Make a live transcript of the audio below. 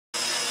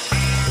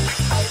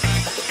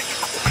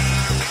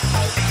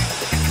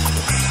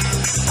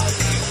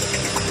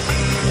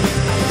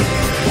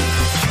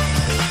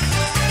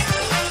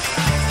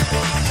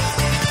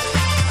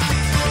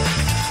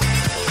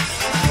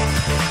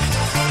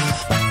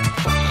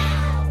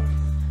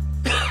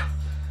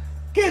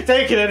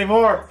take it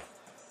anymore.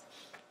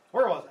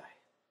 Where was I?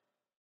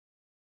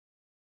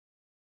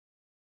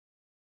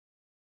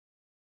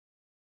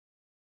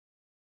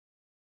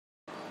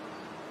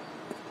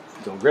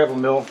 So gravel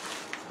mill,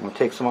 I'm going to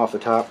take some off the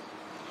top.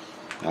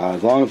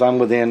 As long as I'm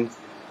within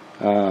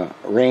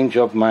range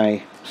of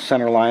my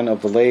center line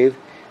of the lathe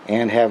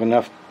and have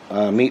enough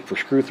meat for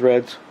screw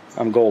threads,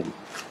 I'm golden.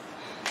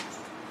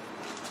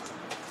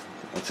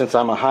 And since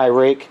I'm a high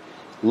rake,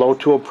 low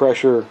tool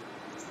pressure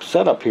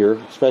setup here,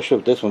 especially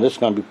with this one, this is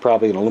going to be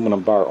probably an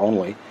aluminum bar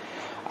only.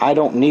 I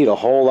don't need a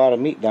whole lot of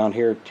meat down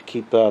here to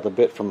keep the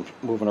bit from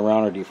moving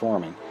around or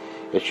deforming.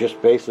 It's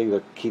just basically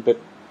to keep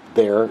it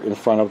there in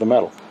front of the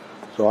metal.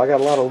 So I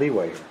got a lot of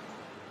leeway here.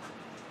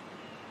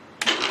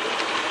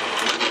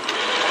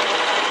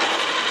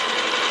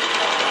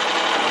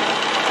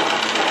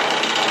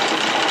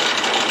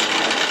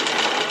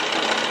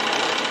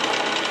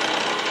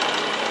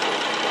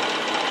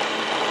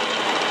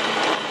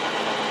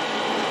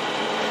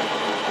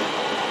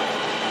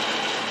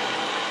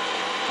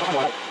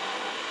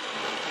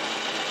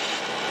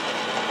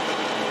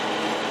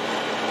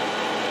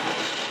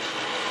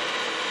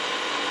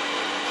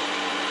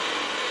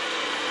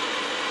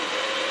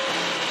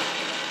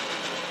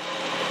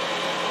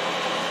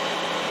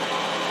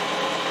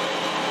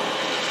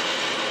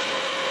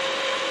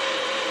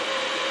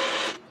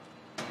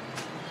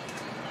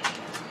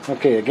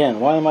 Okay, again,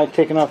 why am I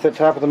taking off that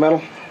top of the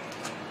metal?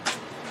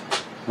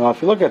 Well,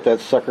 if you look at that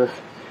sucker,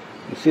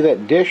 you see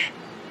that dish?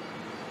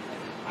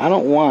 I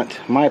don't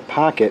want my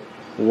pocket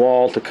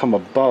wall to come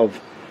above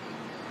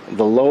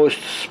the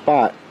lowest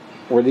spot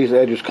where these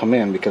edges come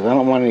in, because I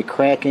don't want any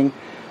cracking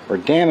or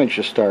damage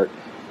to start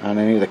on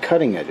any of the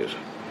cutting edges.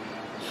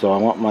 So I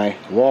want my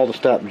wall to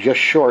stop just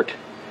short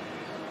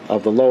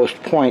of the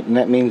lowest point, and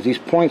that means these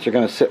points are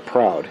going to sit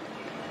proud.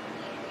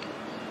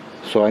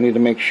 So I need to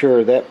make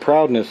sure that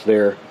proudness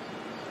there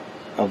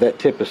of that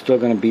tip is still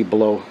going to be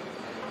below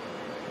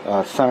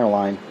center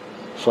line,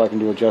 so I can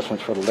do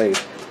adjustments for the lathe.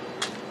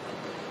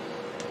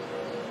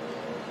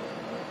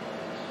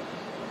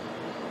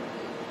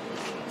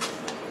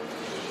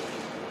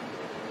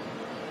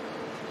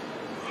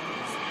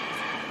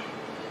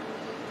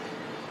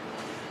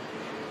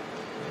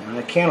 And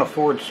I can't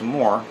afford some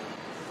more,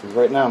 because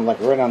right now I'm like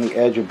right on the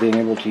edge of being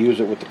able to use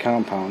it with the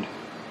compound,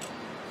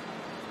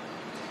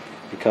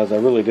 because I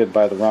really did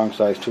buy the wrong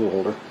size tool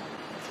holder.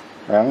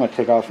 Alright, I'm going to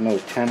take off another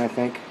 10, I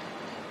think.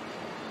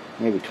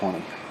 Maybe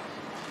 20.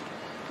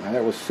 Now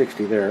that was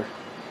 60 there.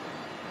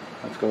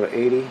 Let's go to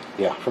 80.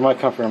 Yeah, for my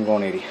comfort, I'm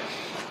going 80.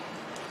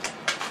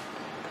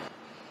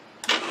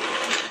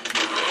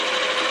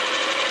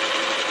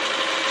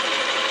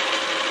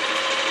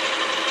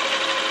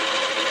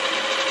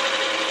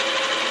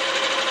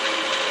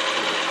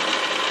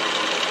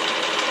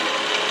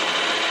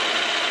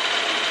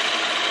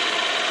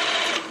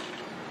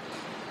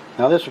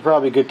 Now this is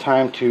probably a good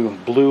time to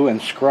blue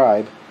and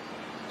scribe,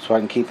 so I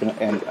can keep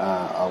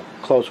a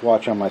close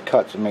watch on my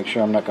cuts and make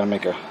sure I'm not going to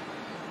make a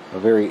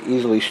very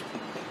easily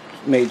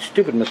made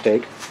stupid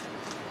mistake.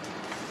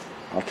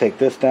 I'll take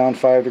this down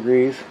 5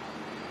 degrees,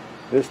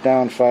 this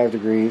down 5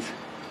 degrees,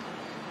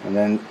 and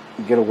then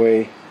get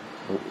away,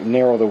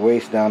 narrow the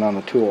waist down on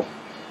the tool,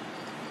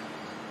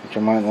 which I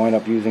might wind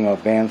up using a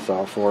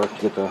bandsaw for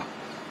to get the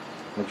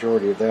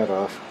majority of that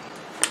off.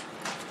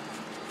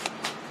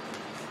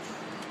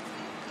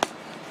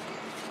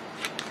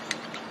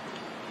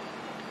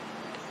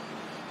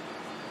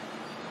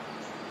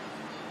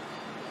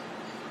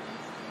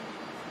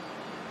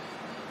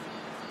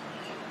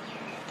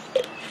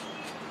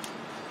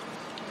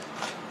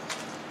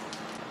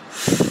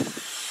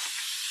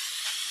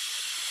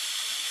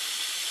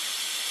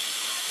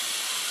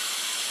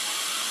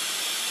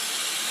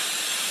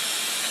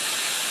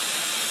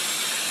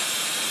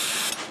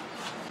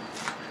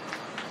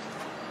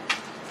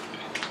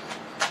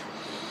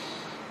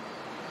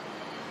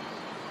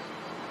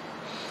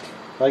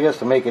 I guess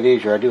to make it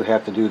easier, I do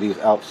have to do these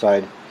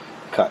outside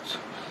cuts.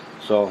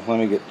 So let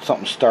me get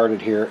something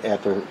started here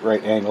at the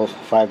right angles,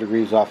 5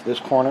 degrees off this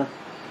corner,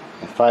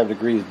 and 5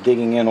 degrees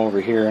digging in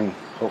over here, and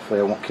hopefully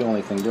I won't kill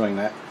anything doing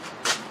that.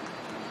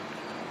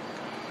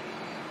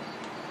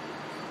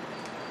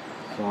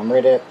 So I'm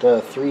right at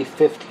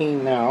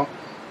 315 now,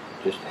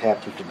 just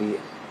happens to be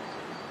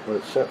what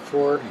it's set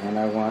for, and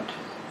I want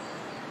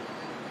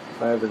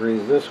 5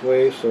 degrees this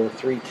way, so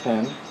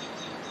 310.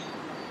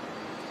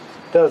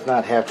 Does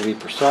not have to be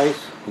precise,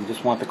 you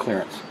just want the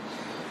clearance.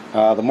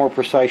 The more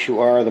precise you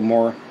are, the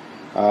more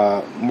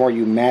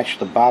you match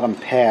the bottom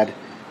pad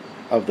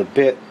of the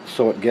bit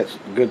so it gets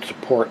good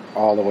support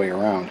all the way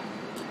around.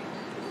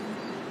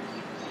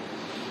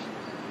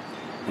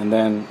 And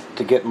then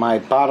to get my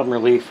bottom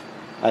relief,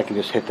 I can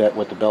just hit that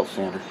with the belt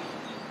sander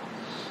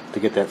to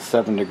get that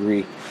 7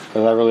 degree,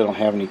 because I really don't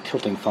have any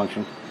tilting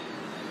function,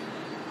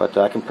 but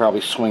I can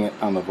probably swing it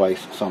on the vise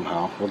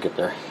somehow. We'll get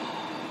there.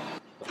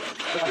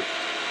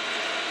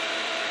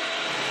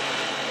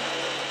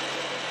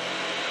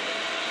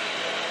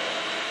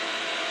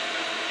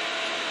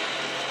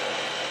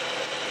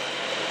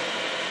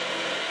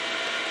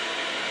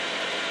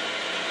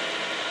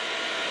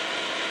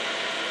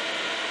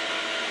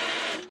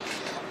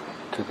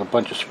 Took a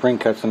bunch of spring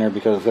cuts in there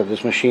because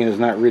this machine is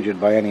not rigid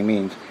by any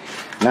means.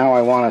 Now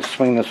I want to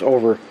swing this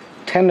over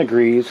 10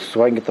 degrees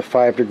so I can get the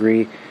 5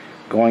 degree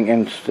going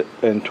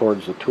in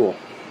towards the tool.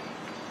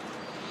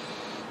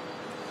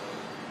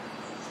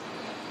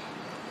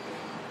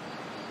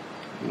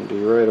 It'll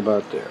be right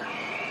about there.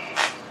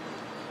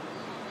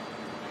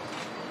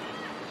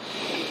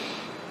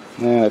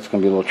 Yeah, that's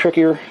going to be a little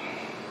trickier.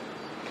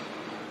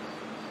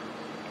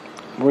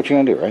 What you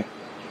going to do, right?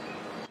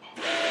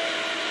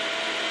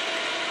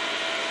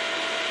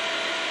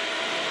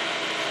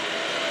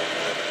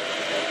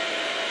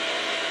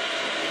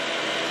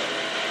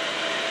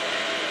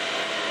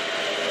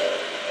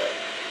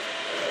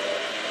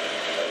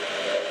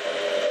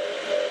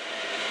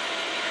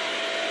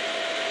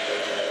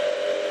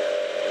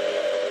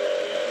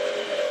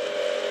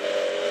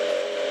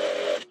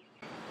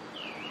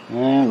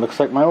 And looks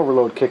like my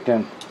overload kicked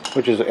in,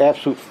 which is the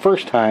absolute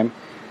first time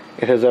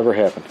it has ever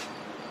happened.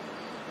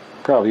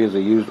 Probably is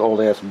a used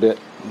old ass bit,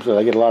 so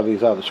I get a lot of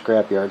these out of the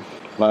scrapyard.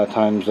 A lot of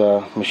times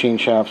machine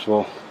shops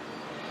will,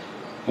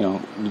 you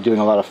know, be doing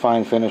a lot of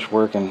fine finish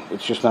work, and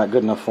it's just not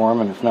good enough for them,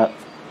 and it's not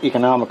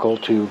economical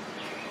to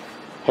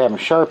have them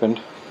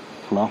sharpened.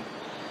 Well,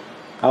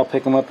 I'll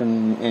pick them up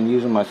and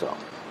use them myself.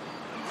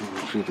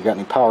 See if they got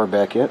any power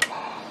back yet.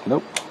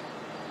 Nope.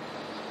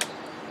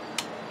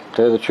 To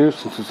tell you the truth,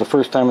 since it's the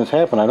first time it's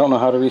happened, I don't know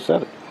how to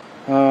reset it.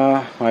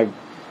 My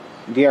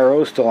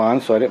DRO is still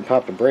on, so I didn't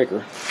pop the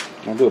breaker.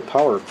 I'll do a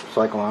power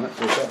cycle on it.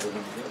 See if that doesn't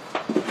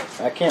do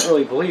it. I can't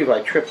really believe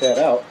I tripped that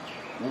out.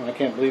 No, I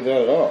can't believe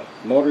that at all.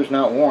 Motor's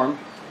not warm.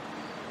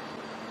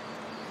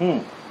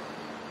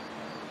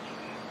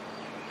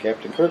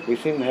 Captain Kirk, we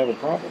seem to have a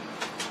problem.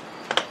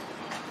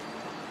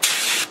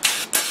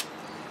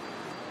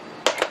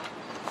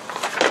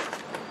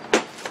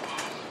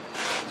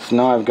 So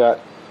now I've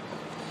got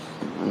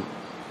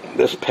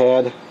this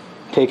pad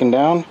taken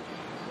down,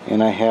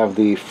 and I have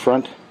the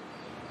front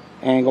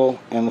angle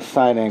and the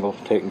side angle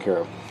taken care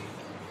of.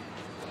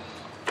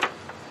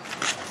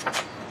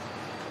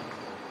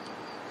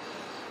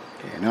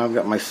 Okay, now I've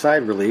got my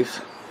side release.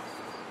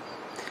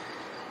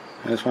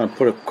 I just want to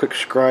put a quick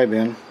scribe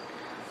in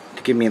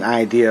to give me an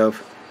idea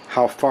of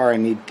how far I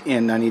need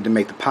to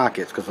make the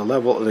pockets, because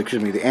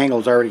the angle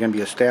is already going to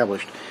be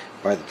established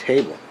by the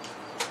table.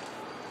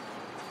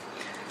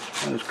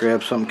 I'll just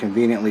grab something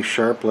conveniently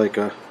sharp like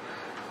a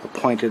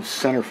pointed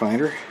center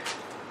finder,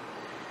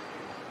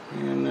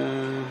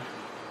 and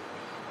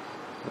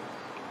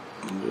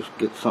just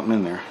get something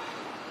in there.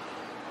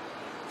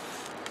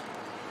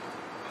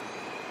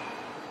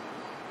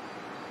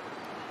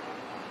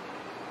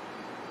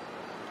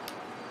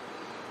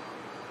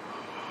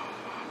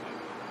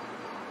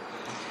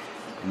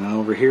 And then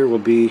over here will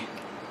be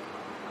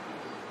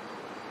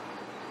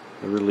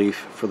the relief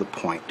for the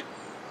point.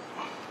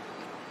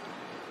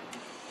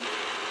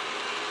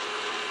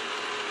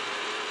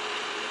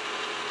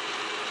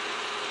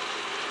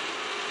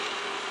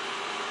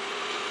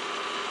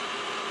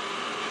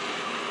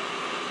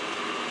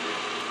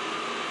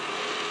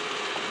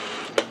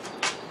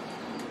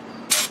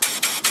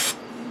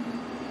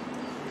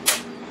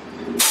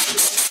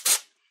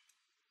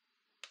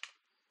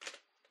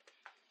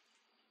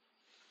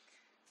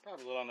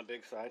 Probably a little on the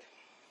big side.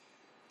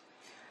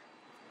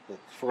 But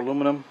for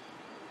aluminum,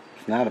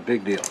 it's not a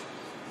big deal.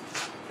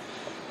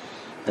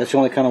 That's the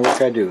only kind of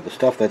work I do. The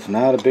stuff that's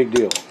not a big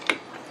deal.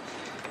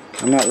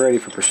 I'm not ready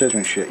for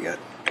precision shit yet.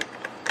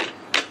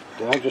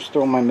 Did I just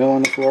throw my mill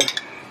on the floor?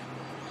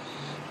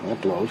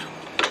 That blows.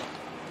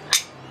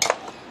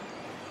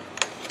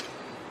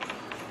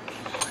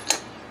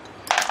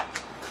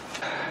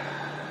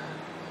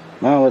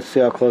 Now let's see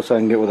how close I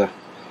can get with a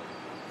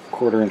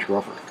 1/4 inch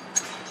rougher.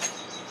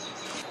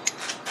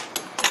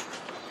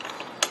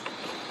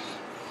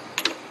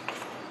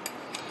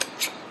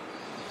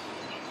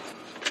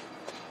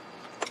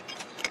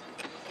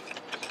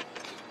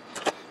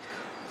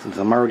 Since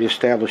I'm already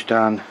established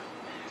on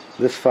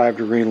this 5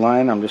 degree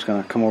line, I'm just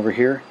going to come over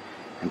here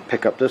and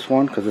pick up this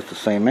one because it's the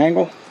same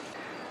angle.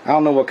 I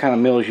don't know what kind of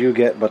mills you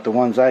get, but the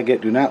ones I get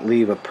do not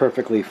leave a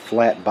perfectly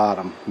flat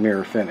bottom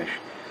mirror finish.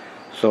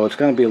 So it's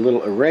going to be a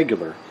little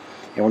irregular.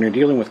 And when you're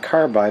dealing with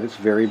carbide, it's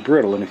very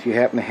brittle. And if you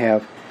happen to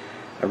have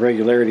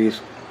irregularities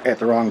at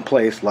the wrong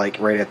place, like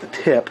right at the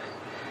tip,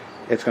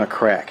 it's going to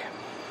crack.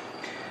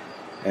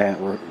 And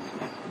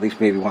at least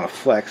maybe want to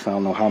flex. I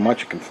don't know how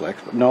much it can flex.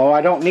 But no,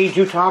 I don't need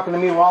you talking to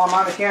me while I'm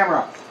on the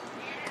camera.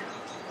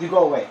 You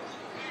go away.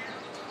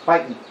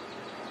 Bite me.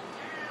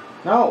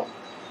 No.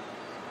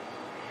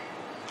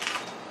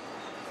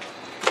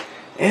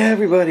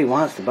 Everybody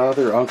wants to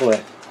bother their Uncle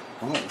Ed.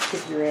 Oh,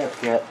 kick your ass,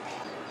 cat.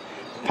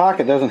 The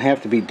pocket doesn't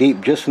have to be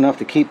deep, just enough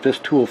to keep this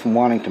tool from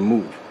wanting to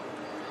move.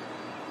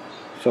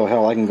 So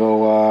hell, I can go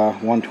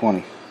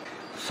 120.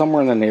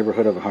 Somewhere in the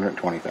neighborhood of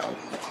 120,000.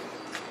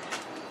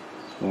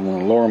 I'm going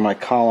to lower my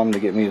column to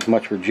get me as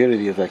much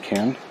rigidity as I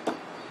can.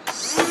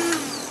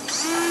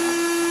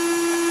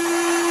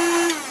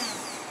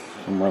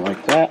 Somewhere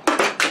like that.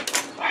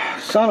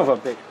 Son of a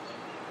bitch.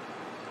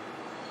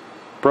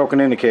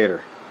 Broken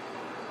indicator.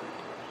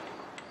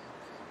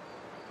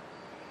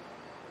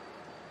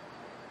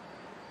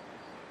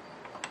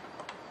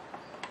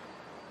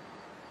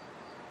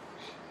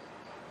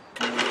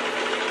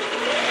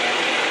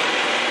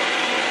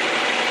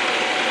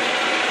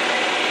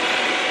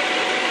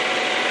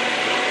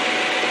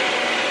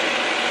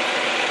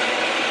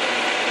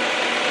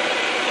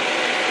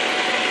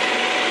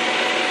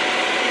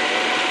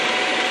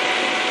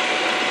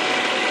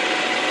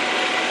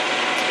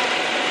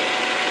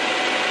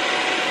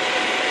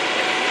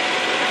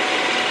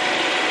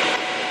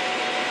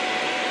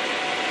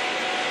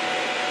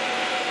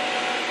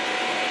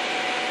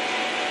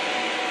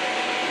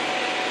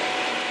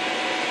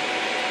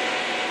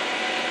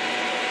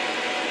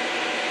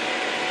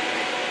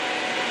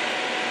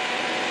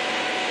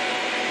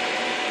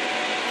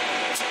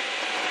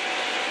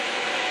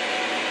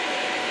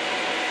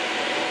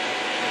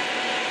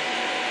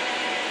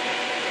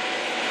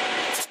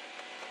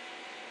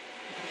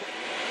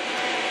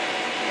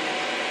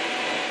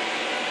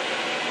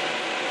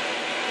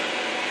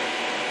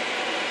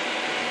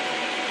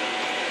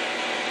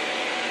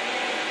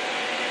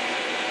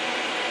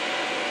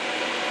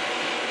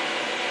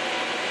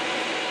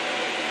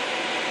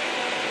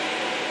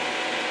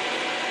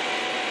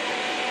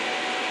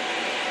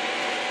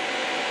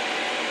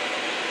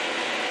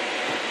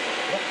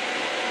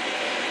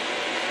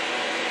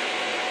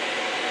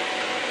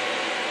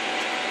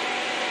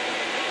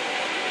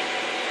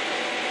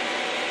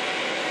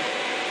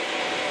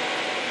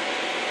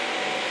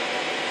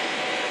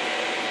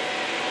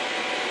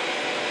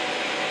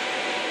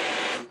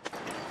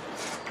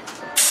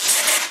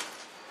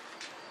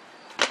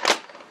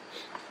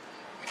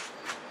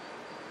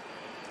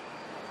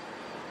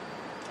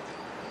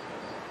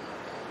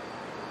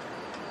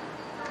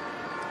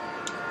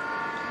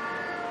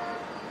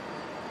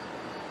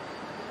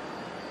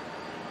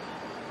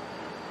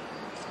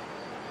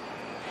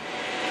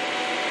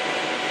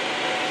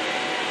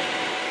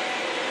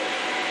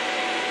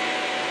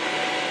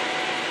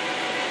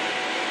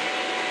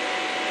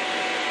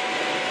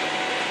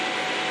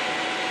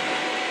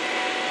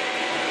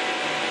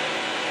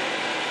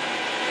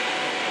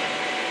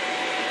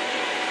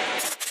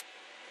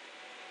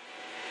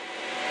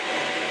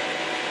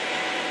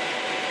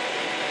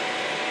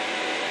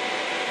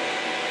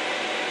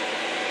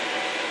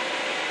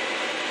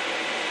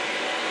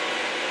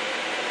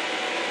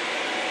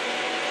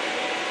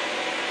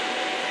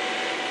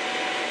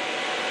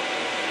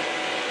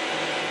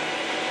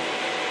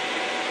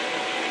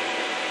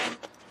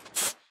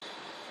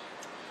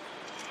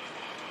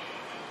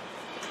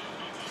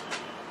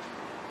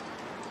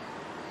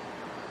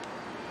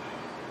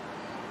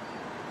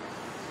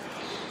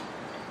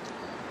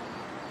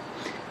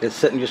 It's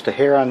sitting just a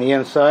hair on the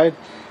inside,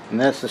 and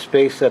that's the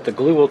space that the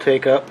glue will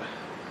take up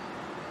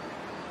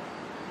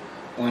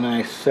when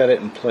I set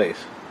it in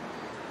place.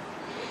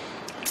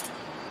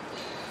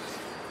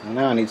 And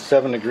now I need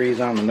 7 degrees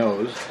on the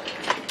nose.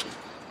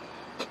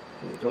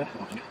 There we go.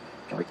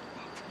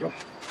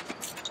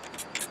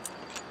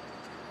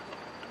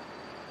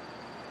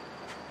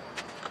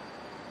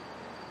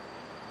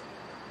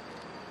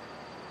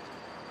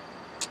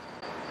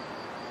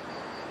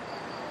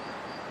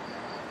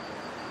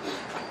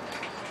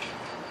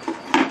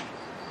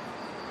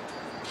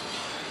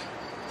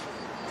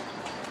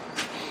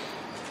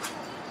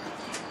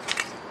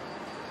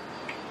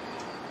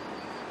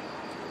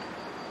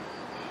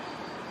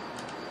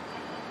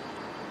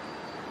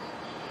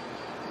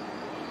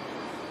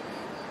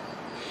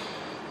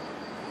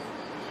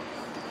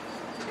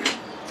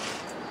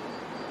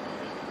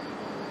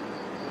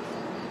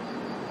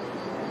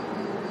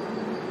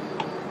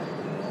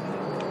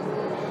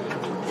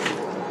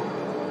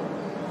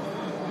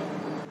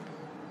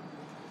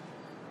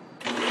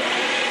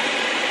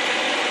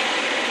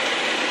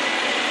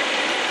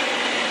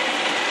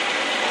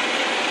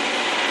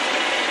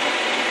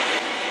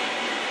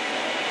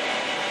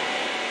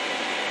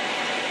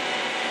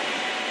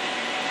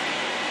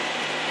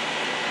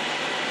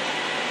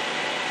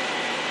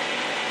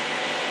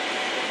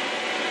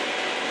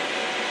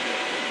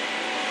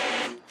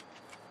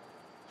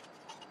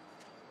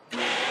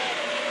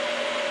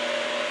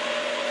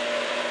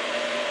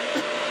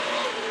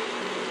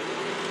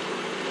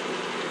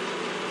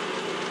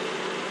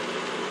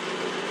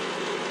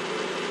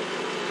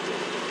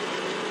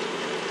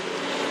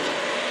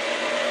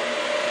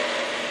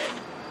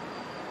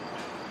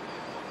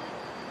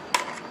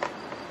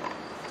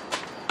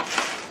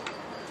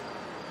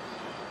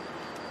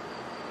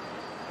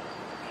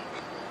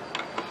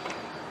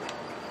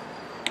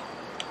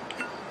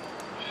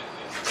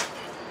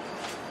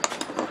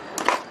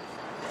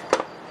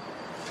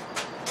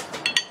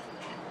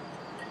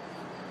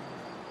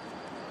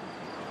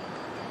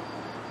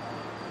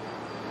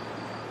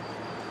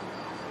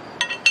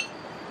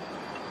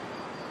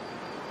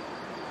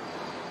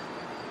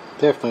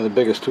 Definitely the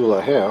biggest tool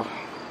I have.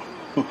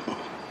 Oh,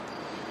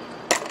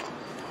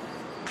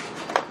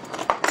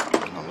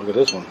 look at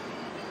this one.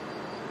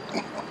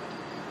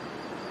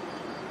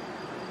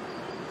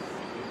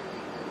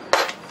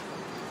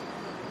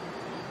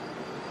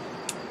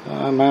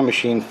 My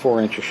machine,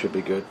 4 inches should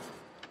be good.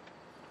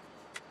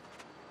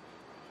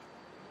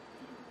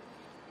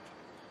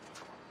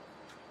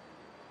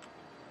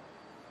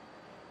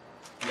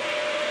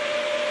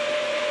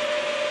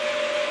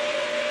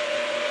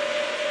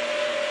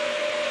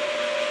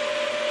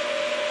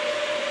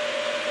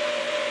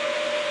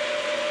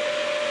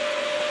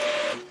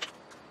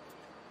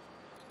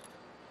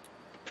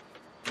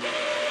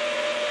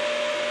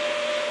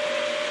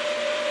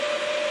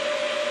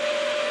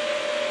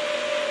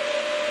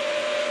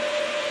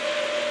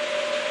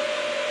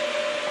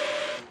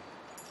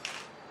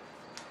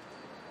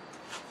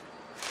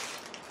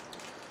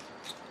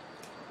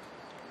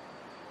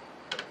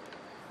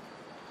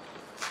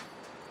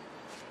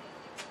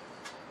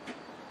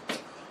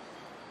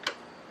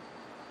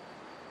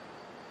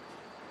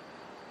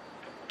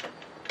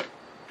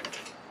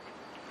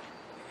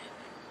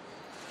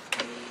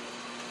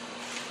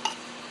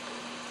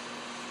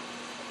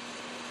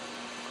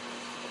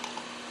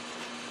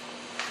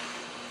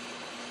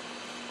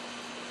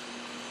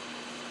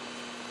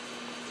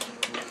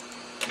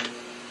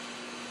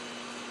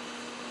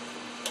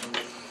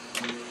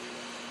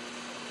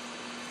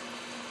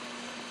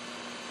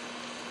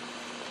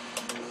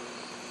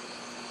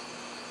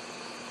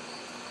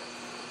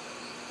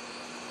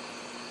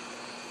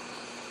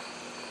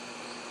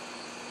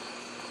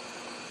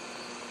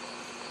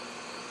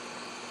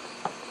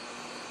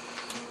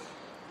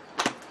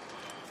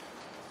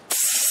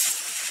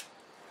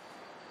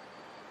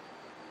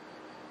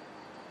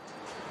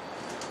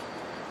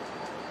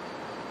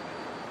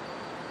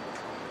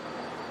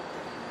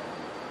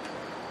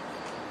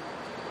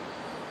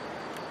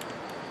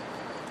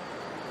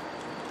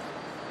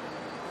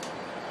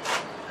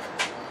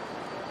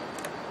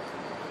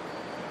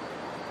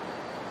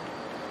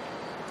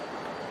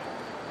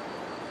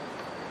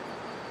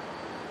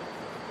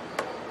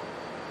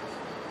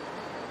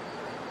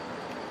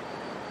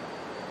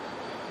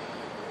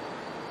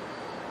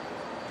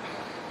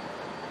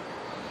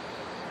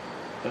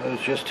 That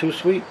was just too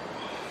sweet.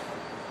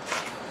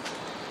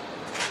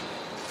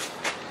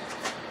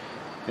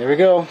 There we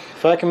go.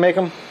 If I can make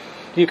them,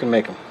 you can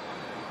make them.